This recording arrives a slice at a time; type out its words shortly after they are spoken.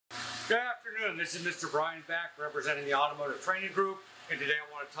Good afternoon, this is Mr. Brian Back representing the Automotive Training Group, and today I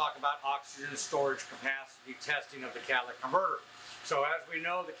want to talk about oxygen storage capacity testing of the catalytic converter. So as we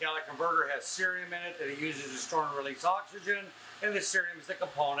know, the catalytic converter has cerium in it that it uses to store and release oxygen, and the cerium is the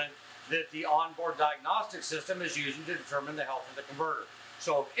component that the onboard diagnostic system is using to determine the health of the converter.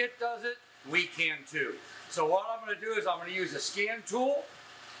 So if it does it, we can too. So what I'm going to do is I'm going to use a scan tool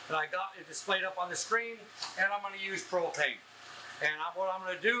that I got it displayed up on the screen, and I'm going to use propane. And what I'm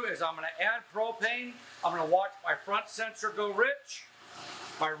going to do is I'm going to add propane. I'm going to watch my front sensor go rich.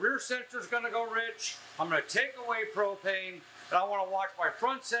 My rear sensor is going to go rich. I'm going to take away propane, and I want to watch my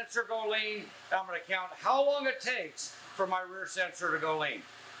front sensor go lean. And I'm going to count how long it takes for my rear sensor to go lean.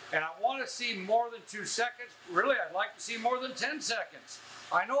 And I want to see more than 2 seconds. Really, I'd like to see more than 10 seconds.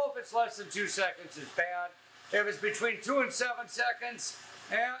 I know if it's less than 2 seconds, it's bad. If it's between 2 and 7 seconds,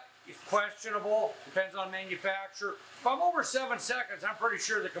 it's questionable, depends on manufacturer. If I'm over 7 seconds, I'm pretty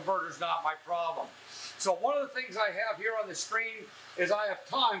sure the converter's not my problem. So one of the things I have here on the screen is I have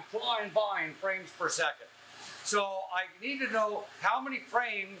time flying by in frames per second. So I need to know how many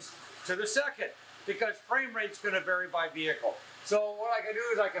frames to the second, because frame rate's going to vary by vehicle. So what I can do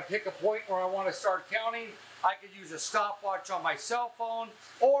is I can pick a point where I want to start counting. I could use a stopwatch on my cell phone,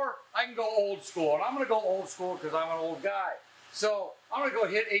 or I can go old school. And I'm going to go old school because I'm an old guy. So I'm going to go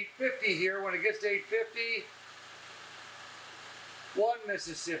hit 850 here. When it gets to 850, 1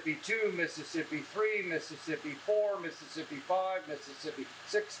 Mississippi, 2 Mississippi, 3 Mississippi, 4 Mississippi, 5 Mississippi,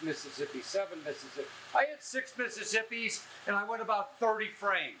 6 Mississippi, 7 Mississippi. I hit 6 Mississippis and I went about 30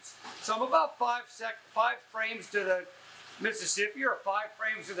 frames. So I'm about 5 frames to the Mississippi, or 5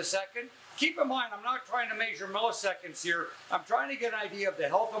 frames to the second. Keep in mind, I'm not trying to measure milliseconds here. I'm trying to get an idea of the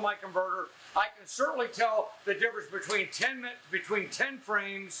health of my converter. I can certainly tell the difference between 10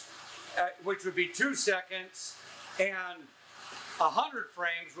 frames, which would be 2 seconds, and 100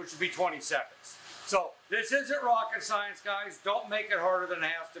 frames, which would be 20 seconds. So this isn't rocket science, guys. Don't make it harder than it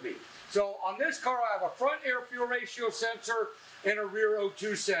has to be. So on this car, I have a front air-fuel ratio sensor and a rear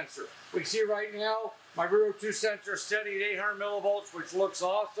O2 sensor. We can see right now, my rear O2 sensor is steady at 800 millivolts, which looks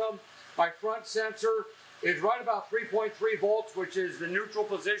awesome. My front sensor is right about 3.3 volts, which is the neutral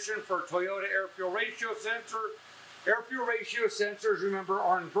position for Toyota air-fuel ratio sensor. Air-fuel ratio sensors, remember,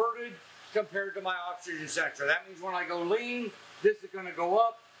 are inverted compared to my oxygen sensor. That means when I go lean, this is going to go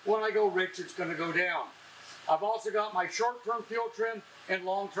up. When I go rich, it's going to go down. I've also got my short-term fuel trim and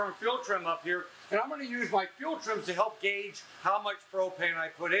long-term fuel trim up here, and I'm going to use my fuel trims to help gauge how much propane I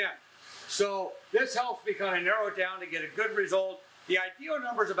put in. So this helps me kind of narrow it down to get a good result. The ideal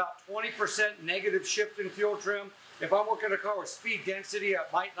number is about 20% negative shift in fuel trim. If I'm working a car with speed density, it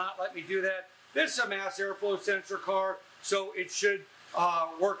might not let me do that. This is a mass airflow sensor car, so it should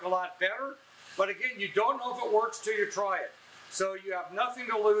work a lot better. But again, you don't know if it works till you try it. So you have nothing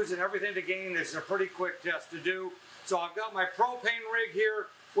to lose and everything to gain. This is a pretty quick test to do. So I've got my propane rig here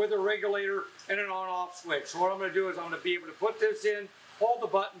with a regulator and an on-off switch. So what I'm going to do is I'm going to be able to put this in, hold the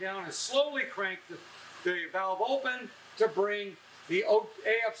button down, and slowly crank the valve open to bring the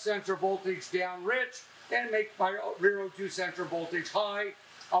AF sensor voltage down rich and make my rear O2 sensor voltage high.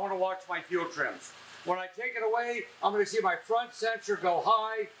 I want to watch my fuel trims. When I take it away, I'm going to see my front sensor go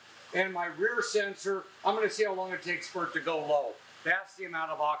high, and my rear sensor, I'm going to see how long it takes for it to go low. That's the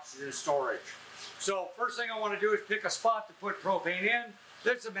amount of oxygen storage. So first thing I want to do is pick a spot to put propane in.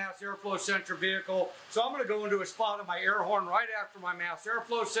 This is a mass airflow sensor vehicle. So I'm going to go into a spot on my air horn right after my mass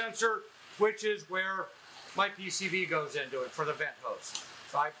airflow sensor, which is where my PCV goes into it for the vent hose.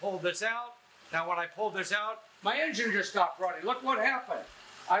 So I pulled this out. Now when I pulled this out, my engine just stopped running. Look what happened.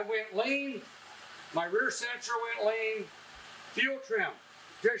 I went lean, my rear sensor went lean, fuel trim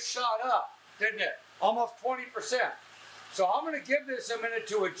just shot up, didn't it? Almost 20%. So I'm going to give this a minute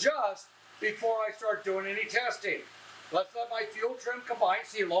to adjust before I start doing any testing. Let's let my fuel trim combine.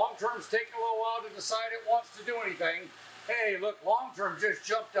 See, long term's taking a little while to decide it wants to do anything. Hey, look, long term just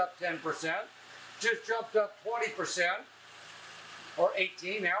jumped up 10%. Just jumped up 20%, or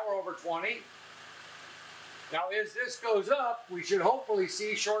 18, now we're over 20. Now as this goes up, we should hopefully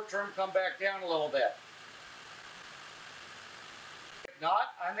see short term come back down a little bit. If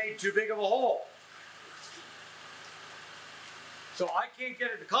not, I made too big of a hole. So I can't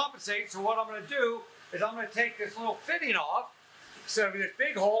get it to compensate, so what I'm going to do is I'm going to take this little fitting off. Instead of this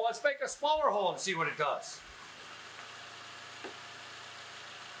big hole, let's make a smaller hole and see what it does.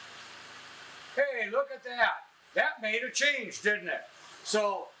 Hey, look at that. That made a change, didn't it?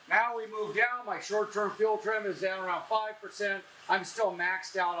 So now we move down. My short-term fuel trim is down around 5%. I'm still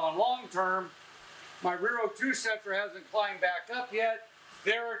maxed out on long-term. My rear O2 sensor hasn't climbed back up yet.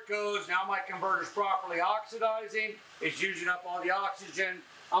 There it goes. Now my converter's properly oxidizing. It's using up all the oxygen.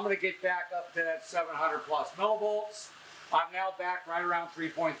 I'm going to get back up to that 700 plus millivolts. I'm now back right around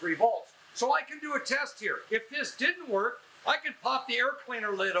 3.3 volts. So I can do a test here. If this didn't work, I could pop the air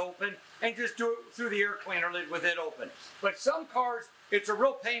cleaner lid open and just do it through the air cleaner lid with it open. But some cars, it's a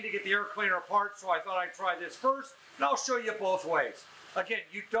real pain to get the air cleaner apart, so I thought I'd try this first, and I'll show you both ways. Again,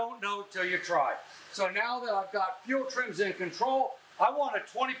 you don't know till you try. So now that I've got fuel trims in control, I want a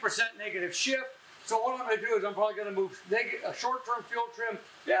 20% negative shift. So what I'm going to do is I'm probably going to move a short-term fuel trim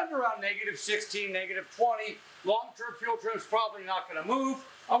down to around -16, -20. Long-term fuel trim is probably not going to move.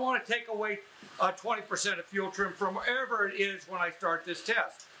 I want to take away 20% of fuel trim from wherever it is when I start this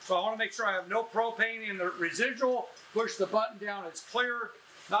test. So I want to make sure I have no propane in the residual. Push the button down, it's clear.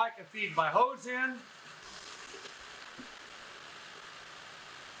 Now I can feed my hose in.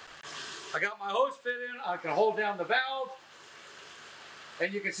 I got my hose fit in, I can hold down the valve.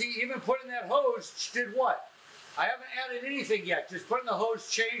 And you can see even putting that hose did what? I haven't added anything yet. Just putting the hose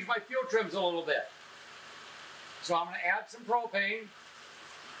changed my fuel trims a little bit. So I'm going to add some propane.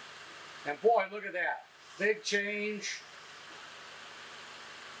 And boy, look at that. Big change.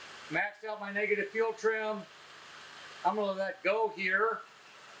 Maxed out my negative fuel trim. I'm going to let go here.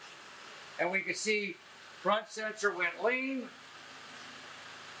 And we can see front sensor went lean.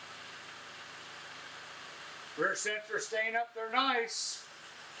 Rear sensor staying up there nice.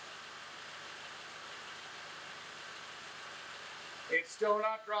 It's still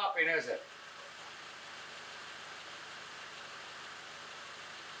not dropping, is it?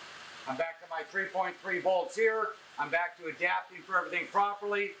 I'm back to my 3.3 volts here. I'm back to adapting for everything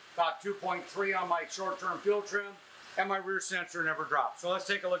properly. About 2.3 on my short-term fuel trim. And my rear sensor never dropped. So let's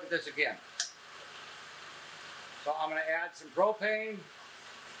take a look at this again. So I'm going to add some propane.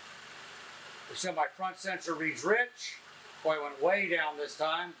 So my front sensor reads rich. Boy, it went way down this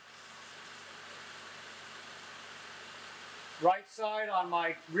time. Right side on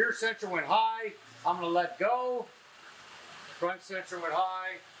my rear sensor went high. I'm going to let go. Front sensor went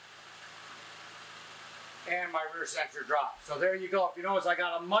high. And my rear sensor dropped. So there you go. If you notice, I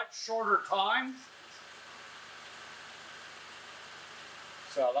got a much shorter time.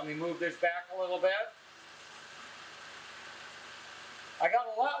 So let me move this back a little bit. I got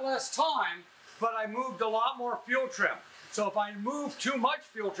a lot less time, but I moved a lot more fuel trim. So if I move too much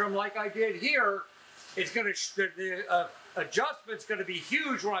fuel trim like I did here, it's going to the adjustment's going to be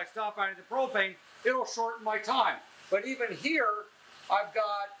huge when I stop adding the propane. It'll shorten my time. But even here, I've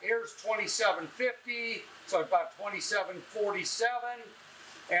got, here's 2750, so about 2747,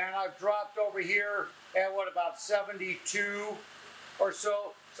 and I've dropped over here at what, about 72 or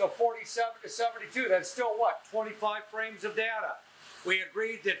so. So 47 to 72, that's still what, 25 frames of data. We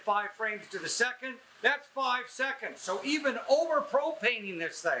agreed that 5 frames to the second, that's 5 seconds. So even over propaning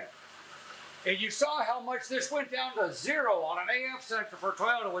this thing, and you saw how much this went down to 0 on an AF sensor for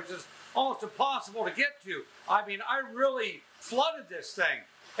Toyota, which is almost impossible to get to. I mean, I really flooded this thing,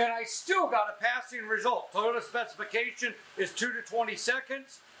 and I still got a passing result. Toyota specification is 2 to 20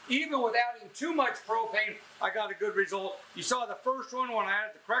 seconds. Even with adding too much propane, I got a good result. You saw the first one when I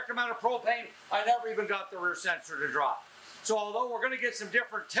added the correct amount of propane, I never even got the rear sensor to drop. So although we're going to get some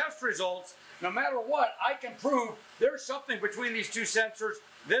different test results, no matter what, I can prove there's something between these two sensors.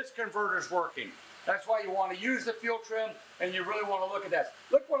 This converter's working. That's why you want to use the fuel trim, and you really want to look at that.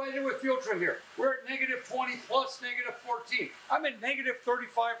 Look what I did with fuel trim here. We're at -20 plus -14. I'm at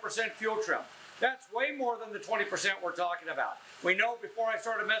 -35% fuel trim. That's way more than the 20% we're talking about. We know before I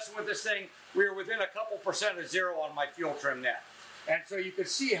started messing with this thing, we were within a couple percent of 0 on my fuel trim net. And so you can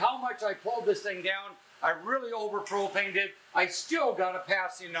see how much I pulled this thing down. I really over propaned it. I still got a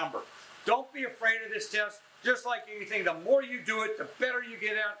passing number. Don't be afraid of this test. Just like anything, the more you do it, the better you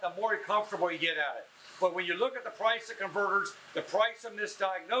get at it, the more comfortable you get at it. But when you look at the price of converters, the price of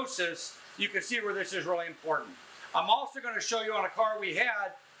misdiagnosis, you can see where this is really important. I'm also going to show you on a car we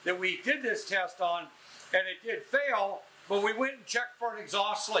had that we did this test on, and it did fail, but we went and checked for an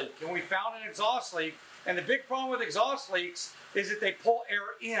exhaust leak, and we found an exhaust leak. And the big problem with exhaust leaks is that they pull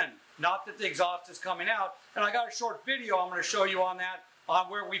air in, not that the exhaust is coming out. And I got a short video I'm going to show you on that,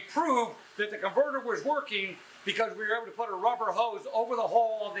 where we proved that the converter was working because we were able to put a rubber hose over the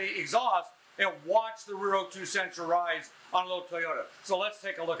hole of the exhaust and watch the rear O2 sensor rise on a little Toyota. So let's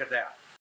take a look at that.